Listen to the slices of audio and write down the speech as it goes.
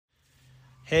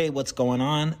Hey, what's going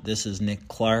on? This is Nick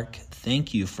Clark.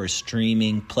 Thank you for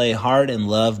streaming Play Hard and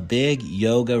Love Big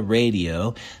Yoga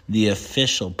Radio, the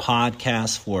official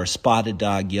podcast for Spotted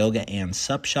Dog Yoga and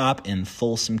Sup Shop in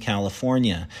Folsom,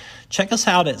 California. Check us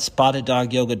out at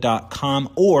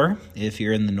spotteddogyoga.com, or if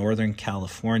you're in the Northern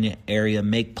California area,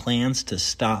 make plans to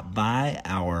stop by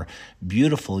our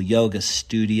beautiful yoga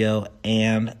studio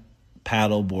and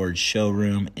paddleboard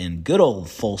showroom in good old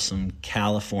Folsom,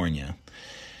 California.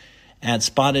 At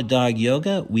Spotted Dog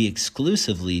Yoga, we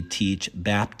exclusively teach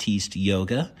Baptiste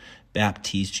Yoga.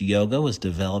 Baptiste Yoga was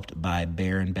developed by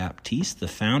Baron Baptiste, the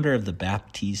founder of the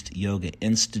Baptiste Yoga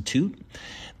Institute.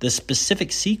 The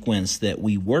specific sequence that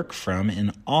we work from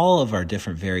in all of our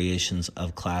different variations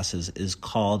of classes is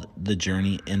called the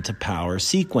Journey into Power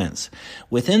sequence.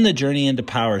 Within the Journey into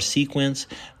Power sequence,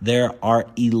 there are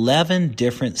 11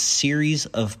 different series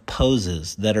of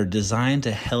poses that are designed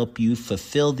to help you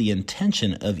fulfill the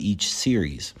intention of each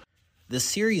series. The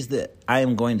series that I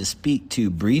am going to speak to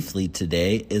briefly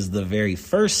today is the very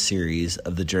first series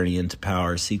of the Journey into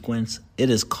Power sequence. It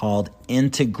is called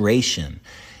Integration.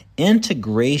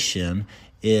 Integration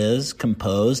is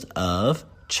composed of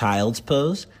Child's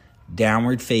Pose,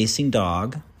 Downward Facing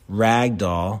Dog,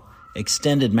 Ragdoll,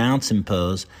 Extended Mountain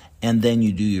Pose, and then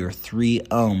you do your 3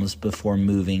 Ohms before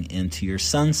moving into your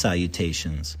Sun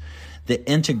Salutations. The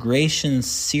Integration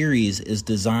series is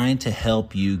designed to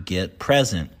help you get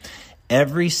present.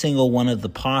 Every single one of the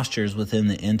postures within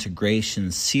the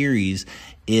Integration series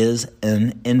is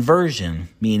an inversion,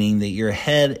 meaning that your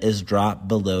head is dropped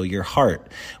below your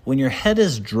heart. When your head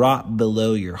is dropped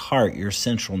below your heart, your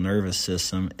central nervous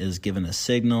system is given a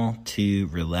signal to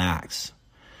relax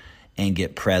and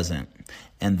get present.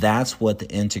 And that's what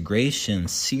the Integration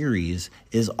series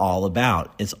is all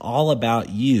about. It's all about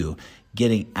you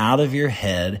getting out of your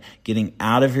head, getting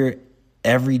out of your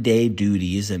everyday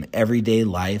duties and everyday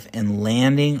life and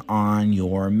landing on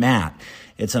your mat.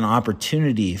 It's an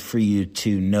opportunity for you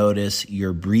to notice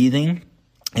your breathing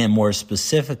and more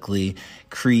specifically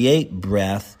create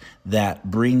breath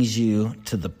that brings you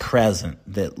to the present,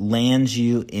 that lands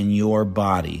you in your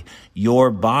body. Your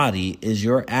body is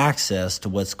your access to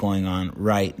what's going on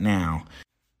right now.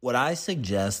 What I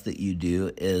suggest that you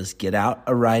do is get out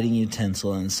a writing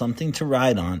utensil and something to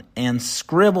write on and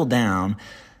scribble down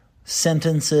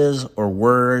sentences or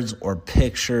words or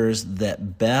pictures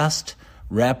that best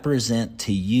represent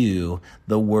to you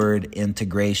the word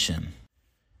integration.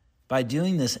 By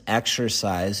doing this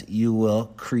exercise, you will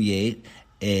create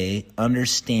an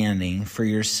understanding for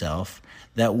yourself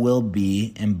that will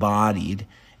be embodied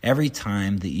every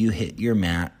time that you hit your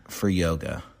mat for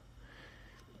yoga.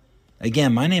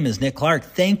 Again, my name is Nick Clark.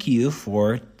 Thank you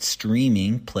for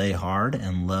streaming Play Hard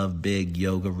and Love Big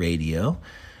Yoga Radio.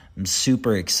 I'm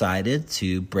super excited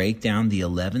to break down the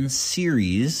 11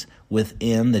 series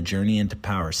within the Journey into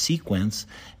Power sequence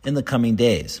in the coming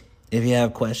days. If you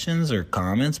have questions or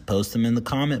comments, post them in the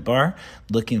comment bar.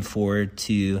 Looking forward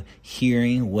to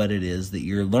hearing what it is that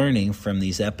you're learning from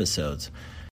these episodes.